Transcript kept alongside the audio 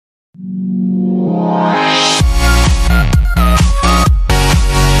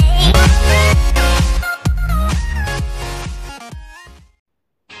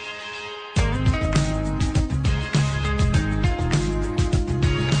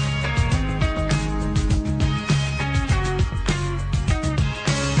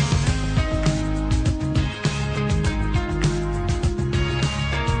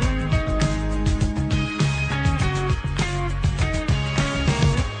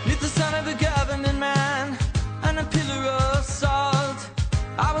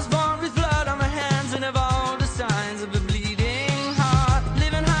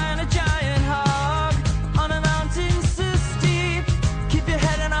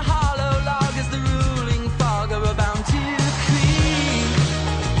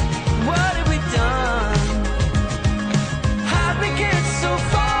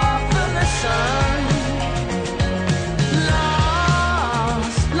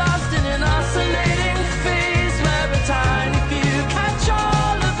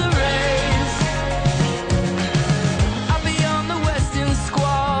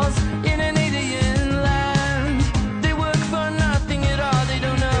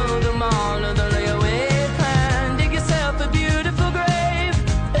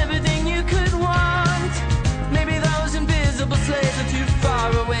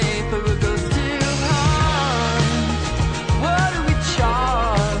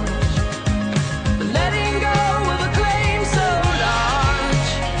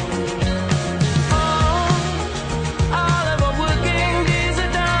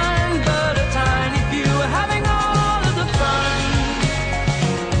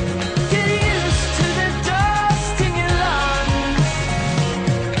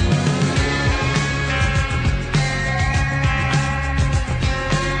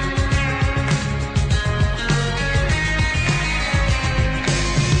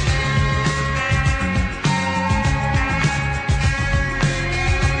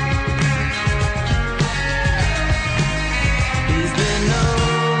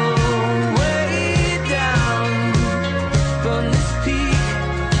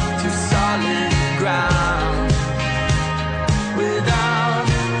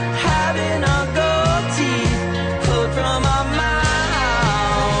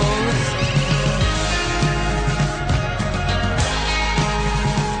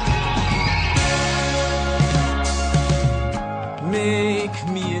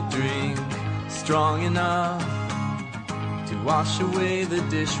strong enough to wash away the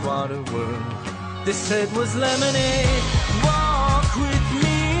dishwater world. They said was lemonade. Walk with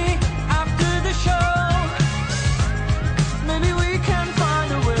me after the show. Maybe we can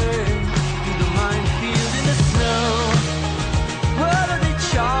find a way through the minefield in the snow. What do they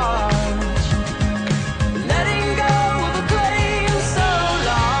charge? Letting go of a claim so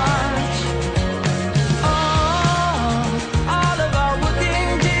large. Oh, all of our working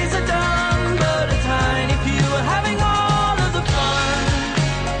days are done, but a tiny few are having all of the fun.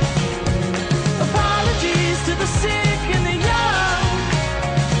 Apologies to the sick and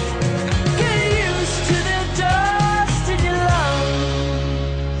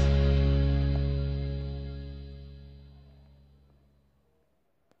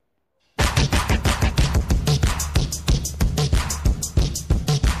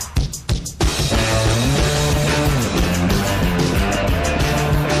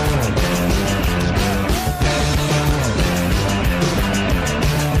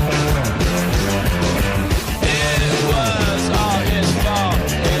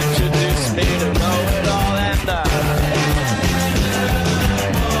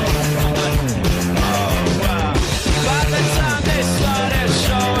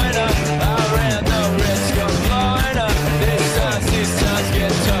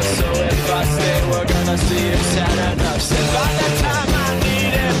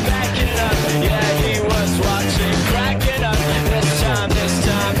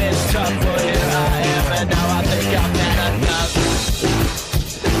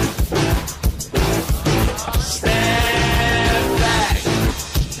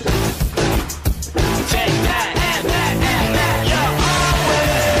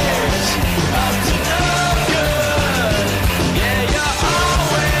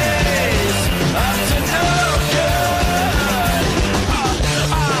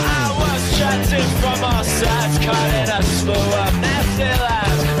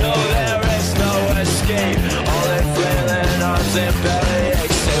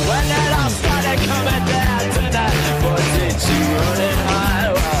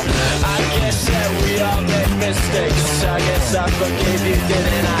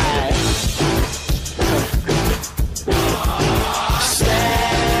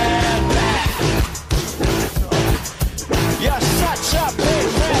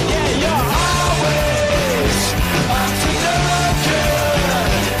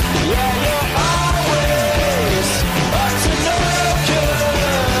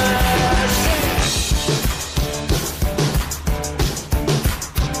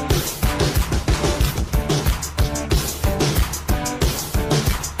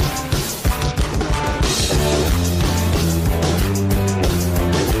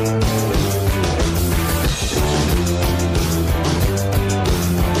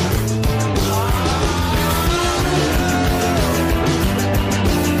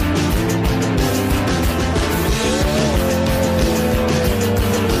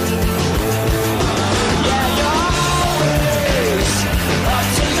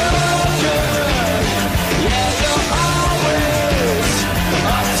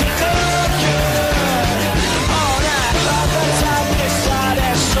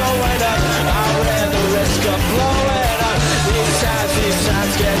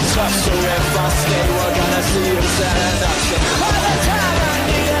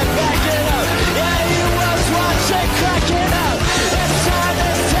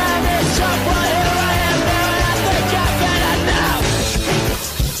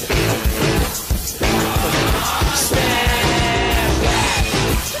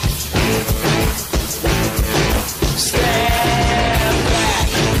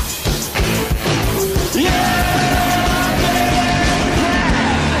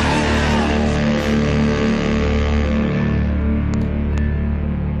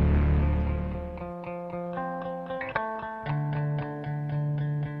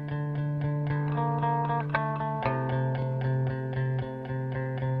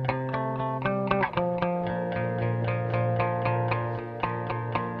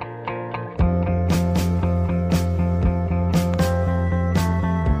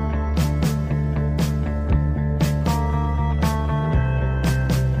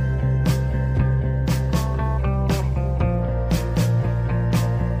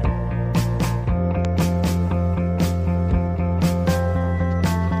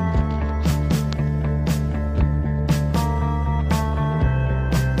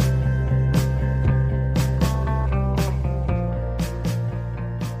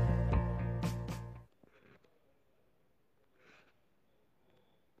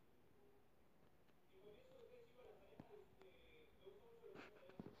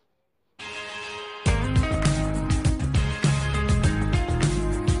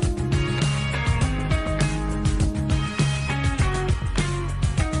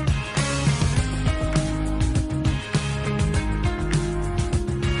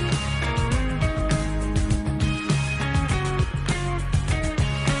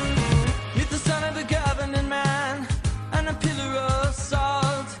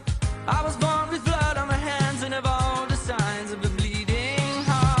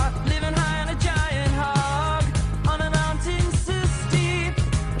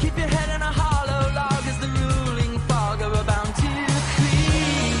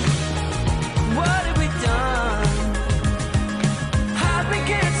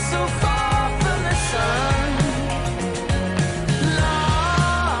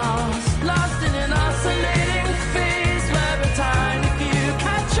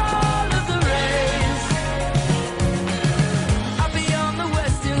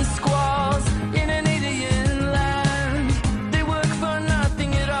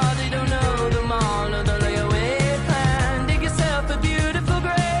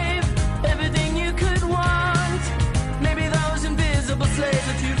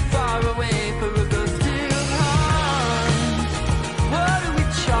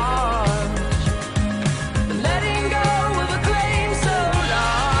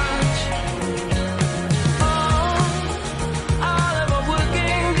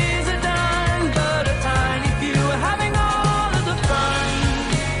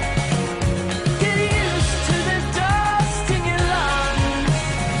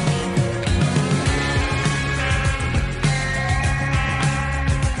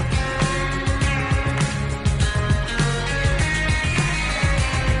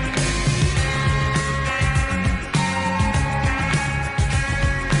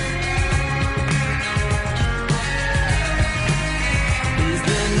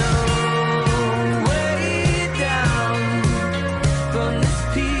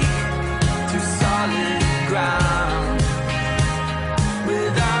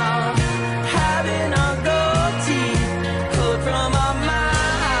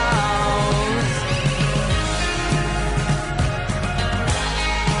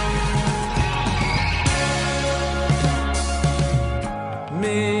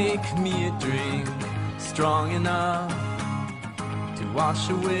make me a drink strong enough to wash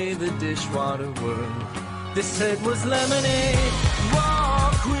away the dishwater world. They said was lemonade.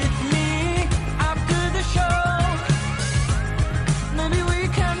 Walk with me after the show. Maybe we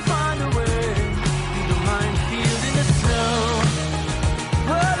can find a way through the minefield in the snow.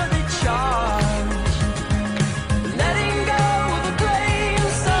 What are they charged? Letting go of a claim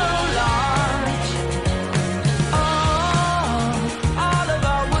so large. Oh, all of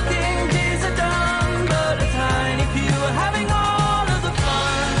our working days are done, but a tiny few are having all of the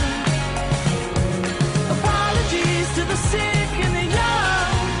fun. Apologies to the sick and the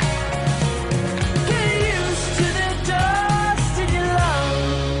young. Get used to the dust in your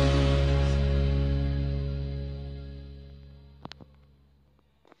lungs.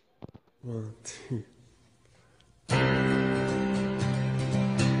 1, 2.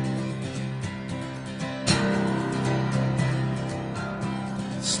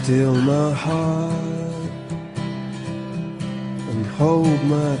 Still my heart and hold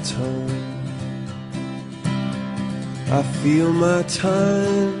my tongue. I feel my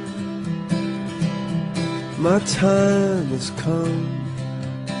time has come.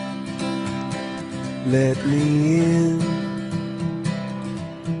 Let me in,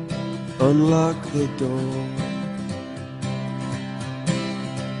 unlock the door.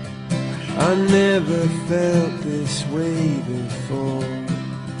 I never felt this way before.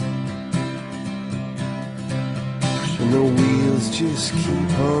 And the wheels just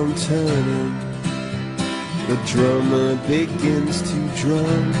keep on turning. The drummer begins to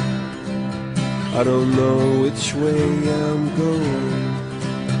drum. I don't know which way I'm going.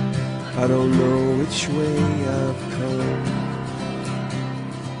 I don't know which way I've come.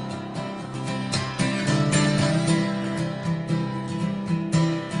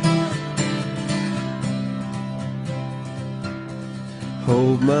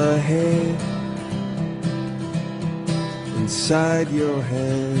 Hold my head inside your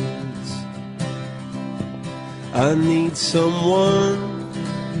hands. I need someone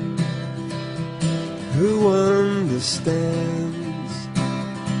who understands.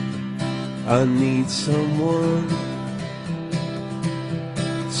 I need someone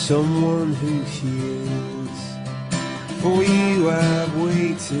who hears. For you I've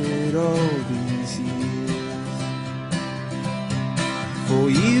waited all these years. For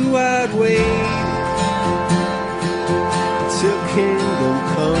you I'd wait till kingdom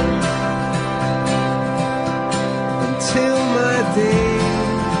come, until my day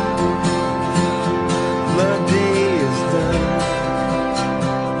is done,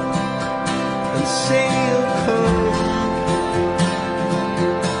 and say you'll come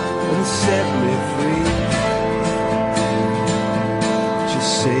and set me free.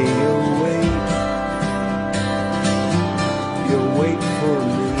 Just say you'll wait for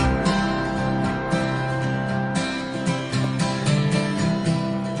me.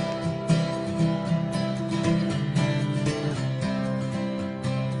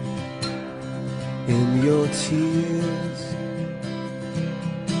 In your tears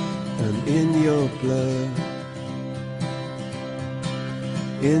and in your blood,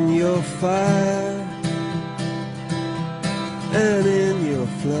 in your fire and in your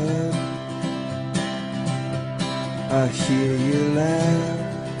flood, I hear you laugh,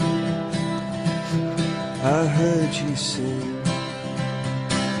 I heard you sing.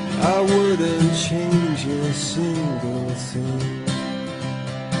 I wouldn't change a single thing.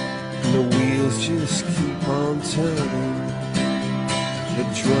 The wheels just keep on turning. The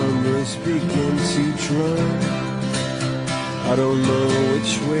drummers begin to drum. I don't know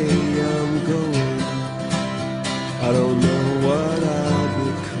which way I'm going. I don't know what I'll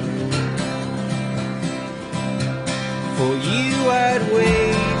become. For you I'd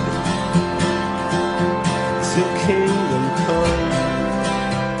wait till kingdom come,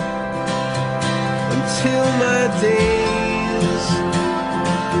 until my days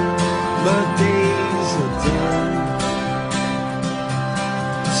are done.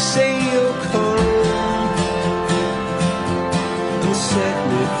 Say you'll come and set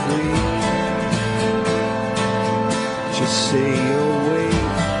me free. Just say you'll wait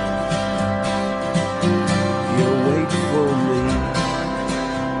for me.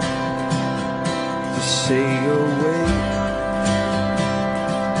 Just say you'll wait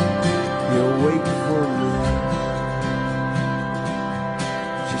for me.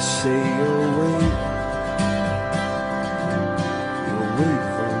 Just say you'll wait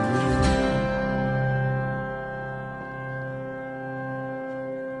for me.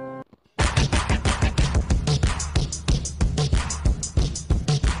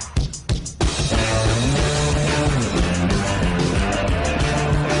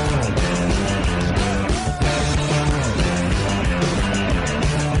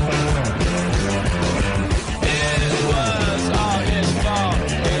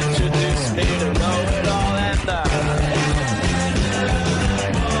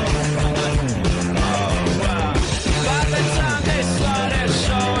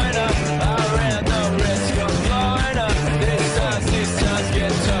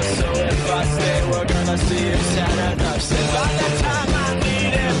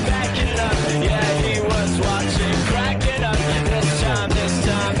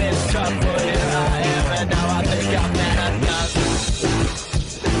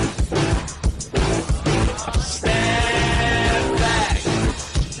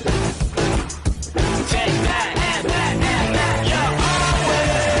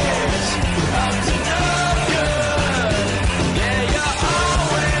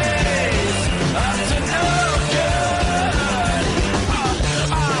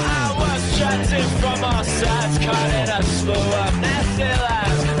 shots in from all sides, caught in a slew of nasty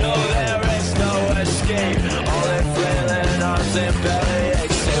lies. No, there is no escape, only flailing arms and belly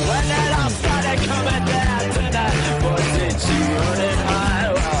aches. And when it all started coming down tonight, boys, did you run it high?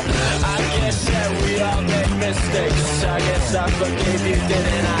 Well, I guess that we all make mistakes. I guess I forgave you,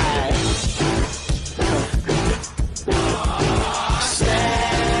 didn't I?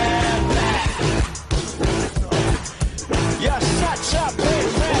 Stand back. You're such a big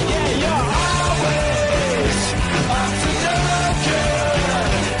man, yeah, you're always up to no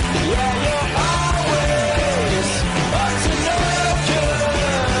good. Yeah, you're always up to no good.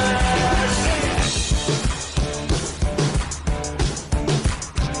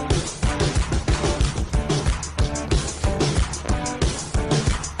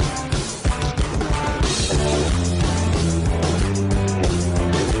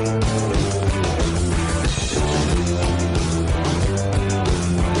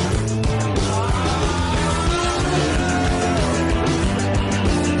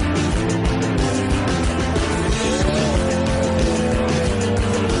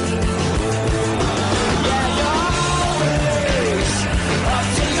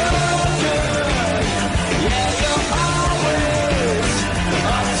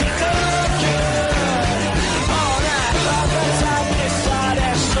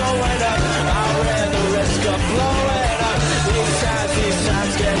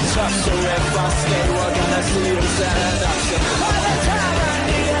 So if I stay, we're gonna see you stand up. All the time I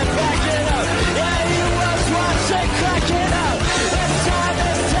need it backing up. Yeah, you was watching cracking up. It's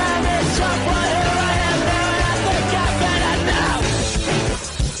time, it's up. Well, here I am now, and I think I've had enough.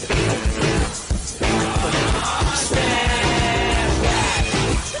 Stand back.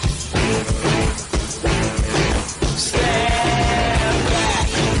 Stand back.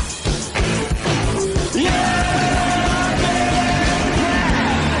 Yeah!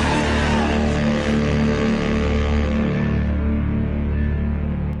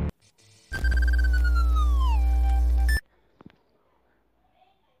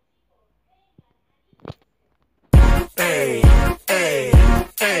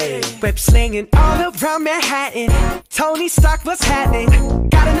 Web slinging all around Manhattan. Tony Stark, what's happening?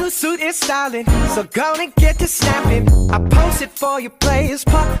 Got a new suit, it's styling, so gonna get to snapping. I post it for you players,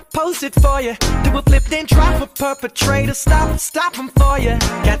 post it for you. Do a flip, then drop a perpetrator. Stop them for you.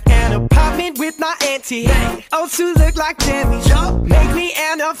 Got an apartment with my auntie. Oh, to look like Demi. Make me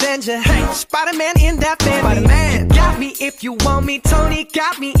an Avenger. Spider-Man in that family. Spider-Man. Got me if you want me. Tony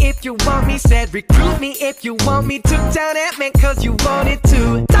got me if you want me. Said recruit me if you want me. Took down Ant-Man cause you wanted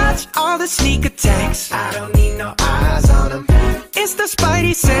to. Dodge all the sneak attacks. I don't need no eyes on them. It's the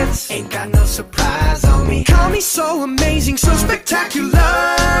Spidey sense. Ain't got no surprise on me. Call me so amazing, so spectacular.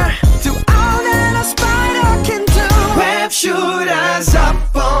 Do all that a spider can do. Web shooters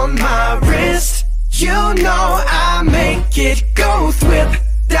up on my wrist. You know I make it go thwip.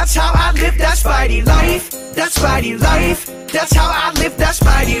 That's how I live that Spidey life. That Spidey life. That's how I live that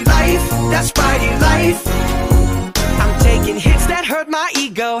Spidey life. That Spidey life. I'm taking hits that hurt my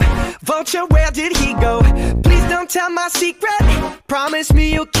ego. Vulture, where did he go? Please don't tell my secret. Promise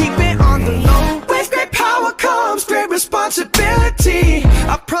me you'll keep it on the low. With great power comes great responsibility.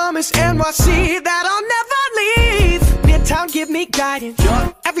 I promise NYC that I'll never leave. Midtown, give me guidance.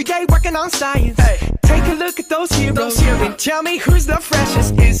 Every day working on science. Take a look at those heroes and tell me who's the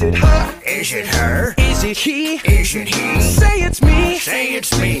freshest. Is it her? Is it her? Is it he? Is it he? Say it's me. Say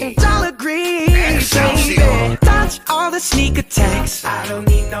it's me. And I'll agree. Baby. Dodge all the sneak attacks. I don't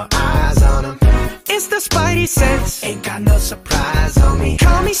need no eyes on them. It's the Spidey sense. Ain't got no surprise on me.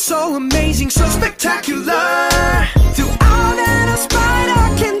 Call me so amazing, so spectacular. Do all that a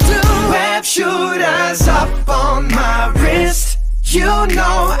spider can do. Web shooters up on my wrist. You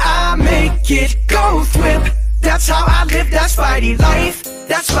know I make it go thwip. That's how I live that Spidey life.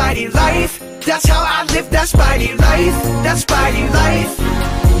 That Spidey life. That's how I live that Spidey life. That Spidey life.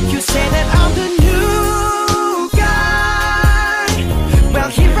 You say that I'm the new guy. Well,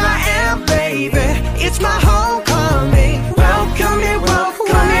 here I am, baby. It's my homecoming. Welcome me,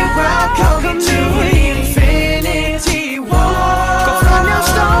 welcome me, welcome to Infinity War. Go find your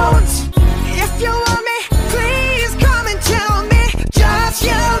stones. If you want me, please come and tell me. Just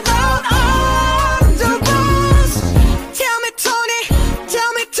yell out on the rules. Tell me, Tony,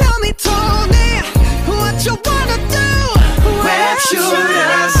 tell me, Tony, what you wanna do? Web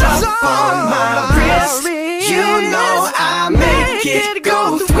shooters up on my wrist. You know I make it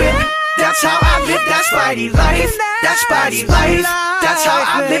go thwip. That's how I live that Spidey life. That Spidey life. That's how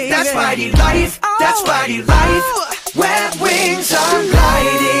I live that Spidey life. That Spidey life. Web wings are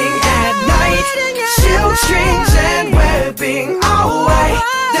gliding at night. Silk strings and webbing all white.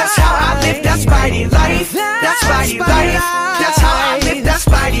 That's how I live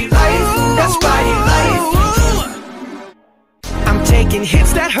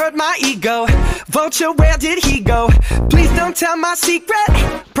my ego. Vulture, where did he go? Please don't tell my secret.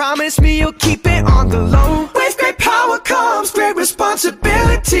 Promise me you'll keep it on the low. With great power comes great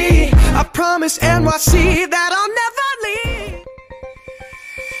responsibility. I promise NYC that I'll never leave.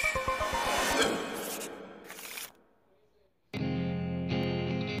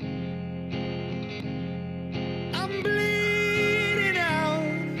 I'm bleeding out.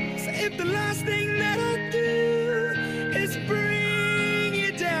 So if the last thing that I do is bring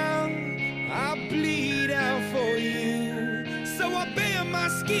you down, I bleed out for you. So I bare my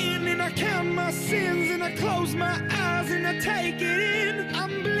skin and I count my sins and I close my eyes and I take it in.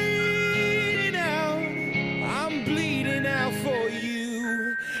 I'm bleeding out. I'm bleeding out for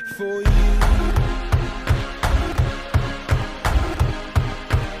you, for you.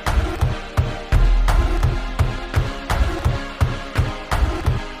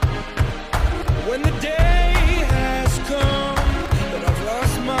 When the day has come that I've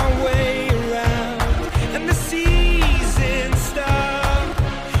lost my way around and the seasons stop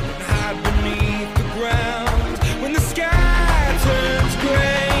and hide beneath the ground, when the sky turns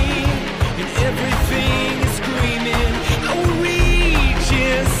gray and everything is screaming, I will reach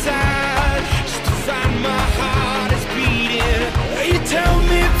inside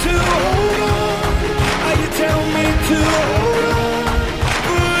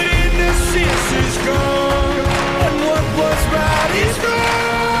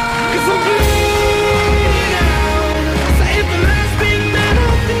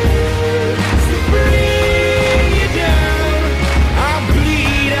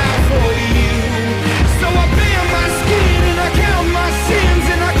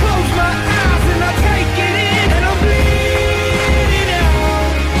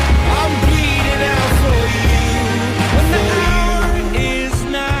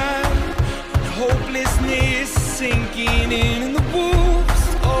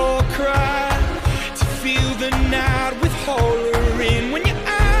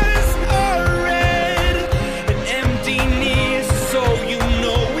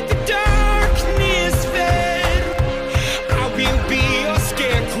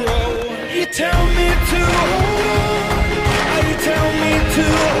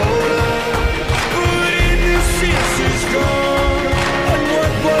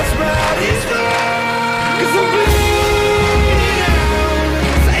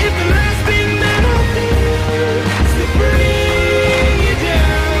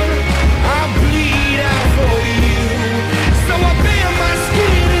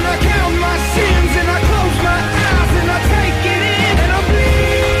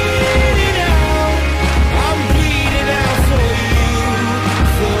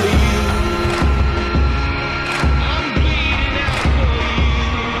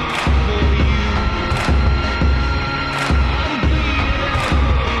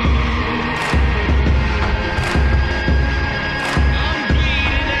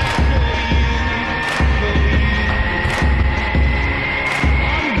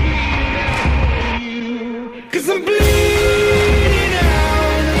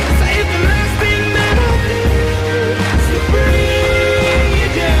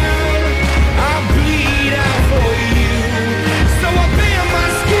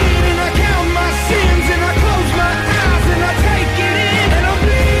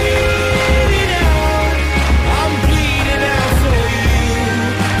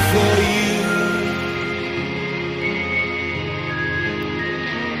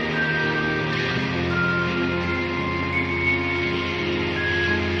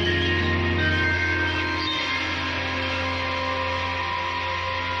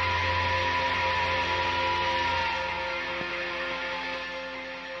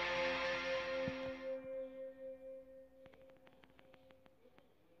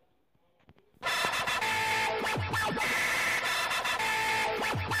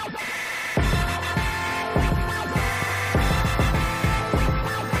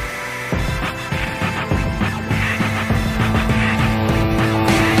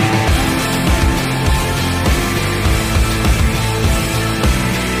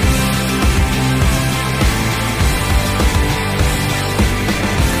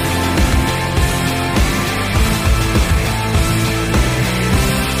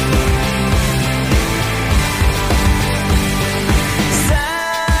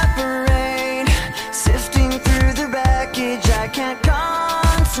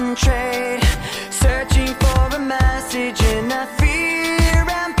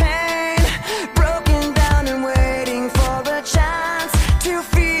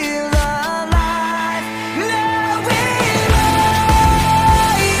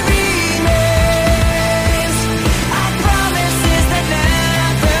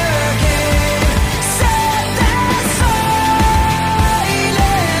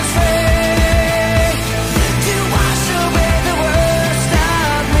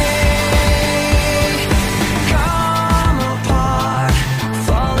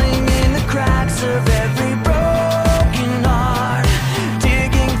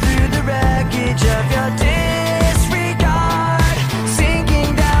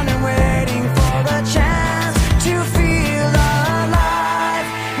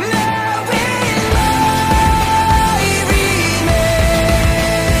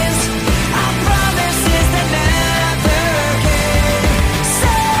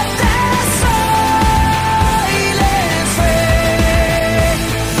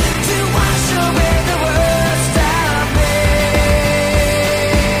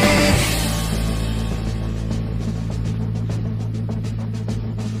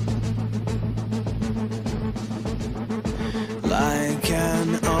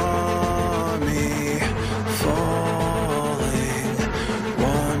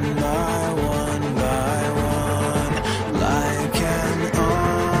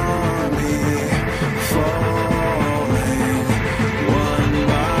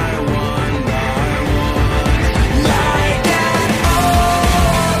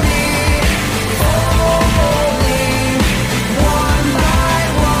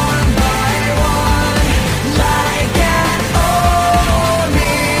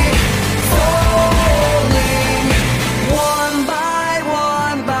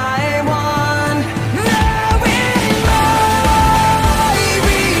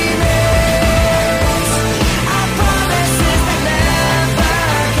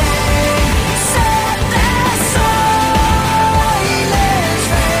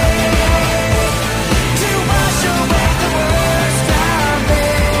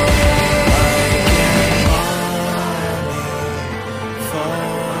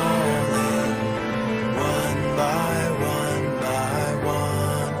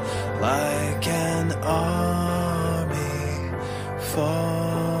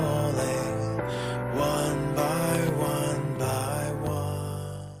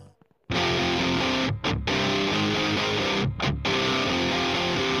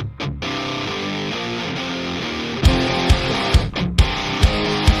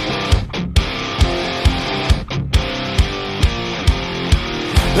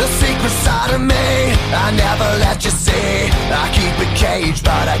I never let you see. I keep it caged,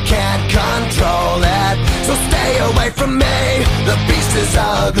 but I can't control it. So stay away from me, the beast is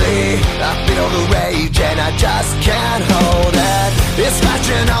ugly. I feel the rage and I just can't hold it. It's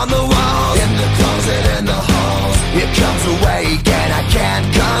scratching on the walls, in the closet, in the halls. It comes awake and I can't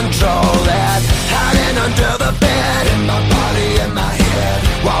control it. Hiding under the bed, in my body, in my head.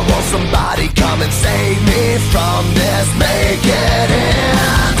 Why won't somebody come and save me from this? Make it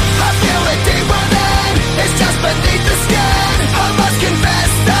end. I feel it deep within, it's just beneath the skin. I must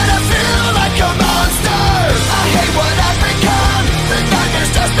confess that I feel like a monster. I hate what I've become, the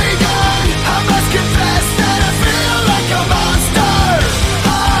nightmare's just begun. I must confess that I feel like a monster.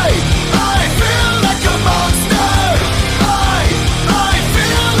 I feel like a monster. I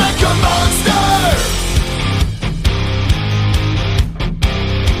feel like a monster.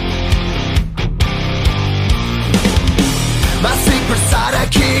 My secret side I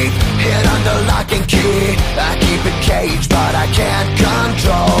keep hid under lock and key. I keep it caged, but I can't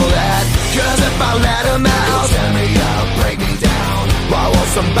control it. Cause if I let him out, he'll tear me up, break me down. Why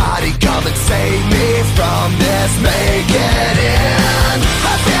won't somebody come and save me from this? Make it end.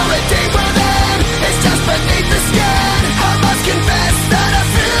 I feel it deep within, it's just beneath the skin. I must confess that I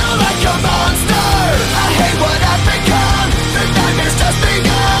feel like a monster. I hate what I've become, the nightmare's just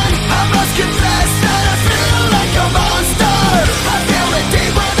begun. I must confess that I feel like a monster. I feel it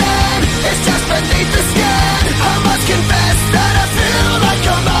deep within, it's just beneath the skin. I must confess that I feel like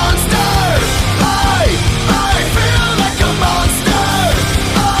a monster. I feel like a monster.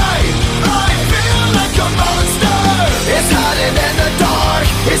 I feel like a monster. It's hiding in the dark,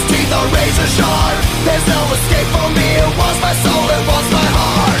 its teeth are razor sharp. There's no escape for me, it wants my soul, it wants my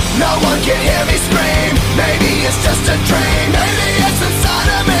heart. No one can hear me scream, maybe it's just a dream. Maybe it's inside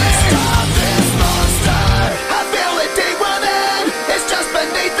of me. Stop this monster. I feel it deep within, it's just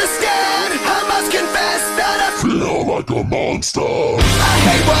beneath the skin. I must confess that I feel like a monster. I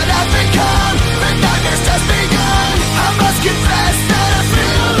hate what I've become, the nightmare's just begun. I must confess that I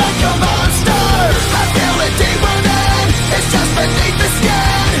feel like a monster. I feel it deep within, it's just beneath the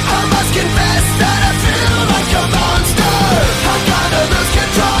skin. I must confess that I feel like a monster. I gotta lose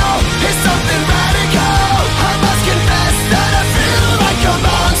control, it's something radical. I must confess that I feel like a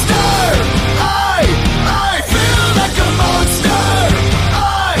monster. I feel like a monster.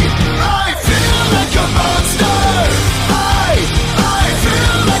 I feel like a monster. I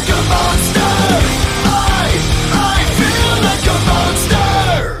feel like a monster. I feel like a monster.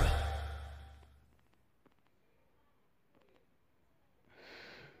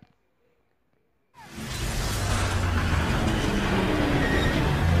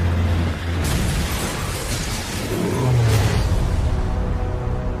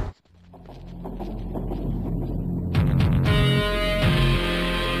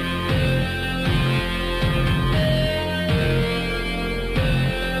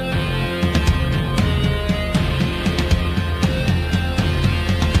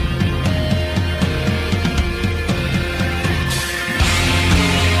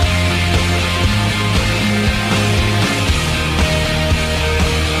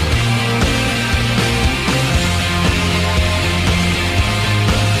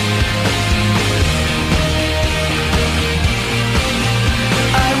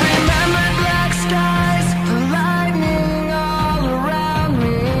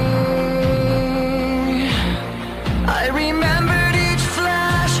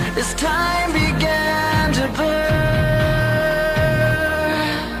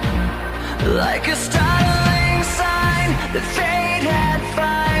 Like a startling sign that fate had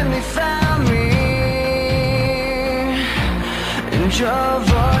finally found me, and your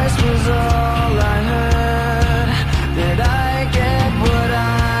voice was all